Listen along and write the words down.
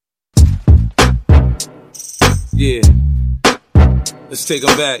Yeah. Let's take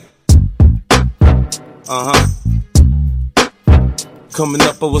them back. Coming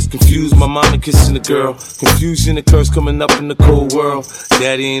up, I was confused. My mama kissing a girl. Confusion and curse coming up in the cold world.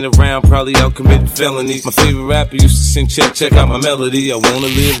 Daddy ain't around, probably out committing felonies. My favorite rapper used to sing, check out my melody. I wanna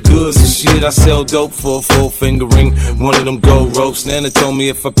live good, so shit, I sell dope for a 4-finger ring. One of them gold ropes. Nana told me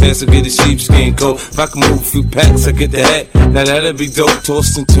if I pass, I get a sheepskin coat. If I can move a few packs, I get the hat. Now that'd be dope.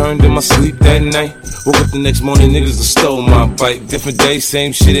 Tossed and turned in my sleep that night. Woke up the next morning, niggas done stole my bike. Different day,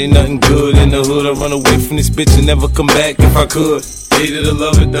 same shit, ain't nothing good. In the hood, I run away from this bitch and never come back if I could. Hated to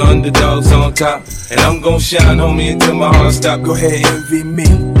love it, the underdogs on top. And I'm gon' shine, homie, until my heart stop. Go ahead, envy me.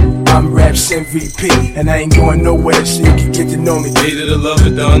 I'm Raps MVP, and I ain't going nowhere, so you can get to know me. Hated to love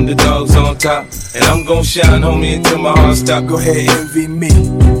it, the underdogs on top. And I'm gon' shine, homie, until my heart stop. Go ahead, envy me.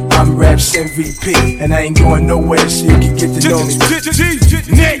 I'm Raps MVP, and I ain't going nowhere, so you can get to know me.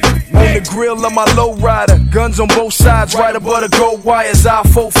 On the grill of my lowrider, guns on both sides, right above the gold wires. I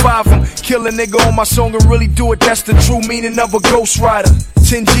 4-5 them, kill a nigga on my song and really do it. That's the true meaning of a ghost rider.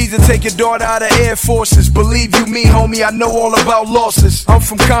 10 G's to take your daughter out of Air Forces. Believe you me, homie, I know all about losses. I'm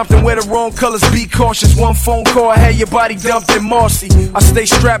from Compton where the wrong colors, be cautious. One phone call, I had your body dumped in Marcy. I stay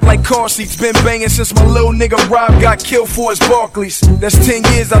strapped like car seats, been banging since my little nigga Rob got killed for his Barclays. That's 10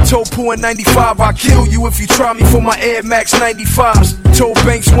 years, I told Pooh in 95, I'll kill you if you try me for my Air Max 95s. Told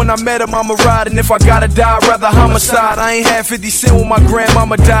Banks when I met him I'ma ride, and if I gotta die, I'd rather homicide. I ain't had 50 cent when my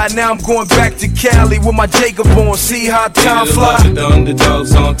grandmama died. Now I'm going back to Cali with my Jacob on. See how time fly. The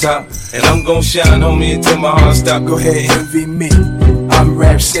underdogs on top, and I'm gon' shine, homie, until my heart stop. Go ahead, envy me. I'm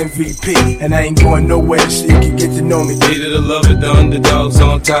Raps MVP, and I ain't going nowhere, so you can get to know me. Hated to love it, the underdogs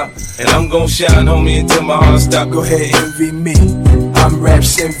on top, and I'm gon' shine, homie, until my heart stop. Go ahead, envy me. I'm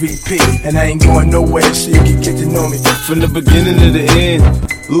Raps MVP, and I ain't going nowhere, so you can get to know me. From the beginning to the end,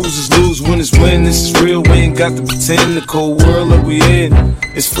 losers lose, winners win. This is real, we ain't got to pretend. The cold world that we in,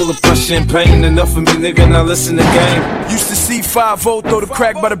 it's full of pressure and pain. Enough of me, nigga, now listen to game. Used to see 5-0, throw the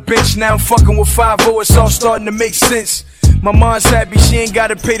crack by the bench. Now I'm fucking with 5-0, it's all starting to make sense. My mom's happy, she ain't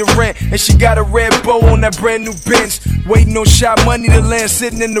gotta pay the rent, and she got a red bow on that brand new Benz. Waiting on shot money to land,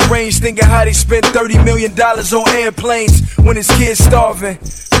 sitting in the range, thinking how they spent $30 million on airplanes when his kids starving.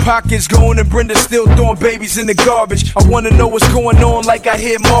 Pockets going and Brenda still throwing babies in the garbage. I wanna know what's going on like I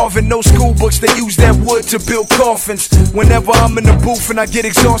hear Marvin. No school books, they use that wood to build coffins. Whenever I'm in the booth and I get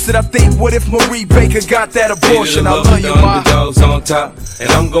exhausted, I think, what if Marie Baker got that abortion? I love you, ma. Underdogs on top,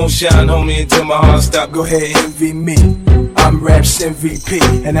 and I'm gon' shine, homie, until my heart stop. Go ahead, envy me. I'm Raps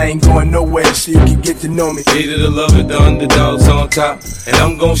MVP, and I ain't going nowhere, so you can get to know me. Hated to love it, the underdogs on top, and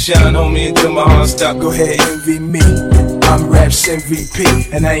I'm gon' shine, homie, until my heart stop. Go ahead, envy me. I'm Raps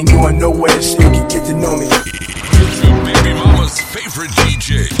MVP, and I ain't going nowhere, so you can get to know me. Baby mama's favorite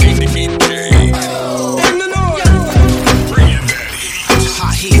DJ, DJ. In the north, bringing that heat.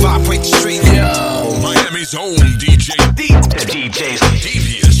 Hot heat, vibrate the street.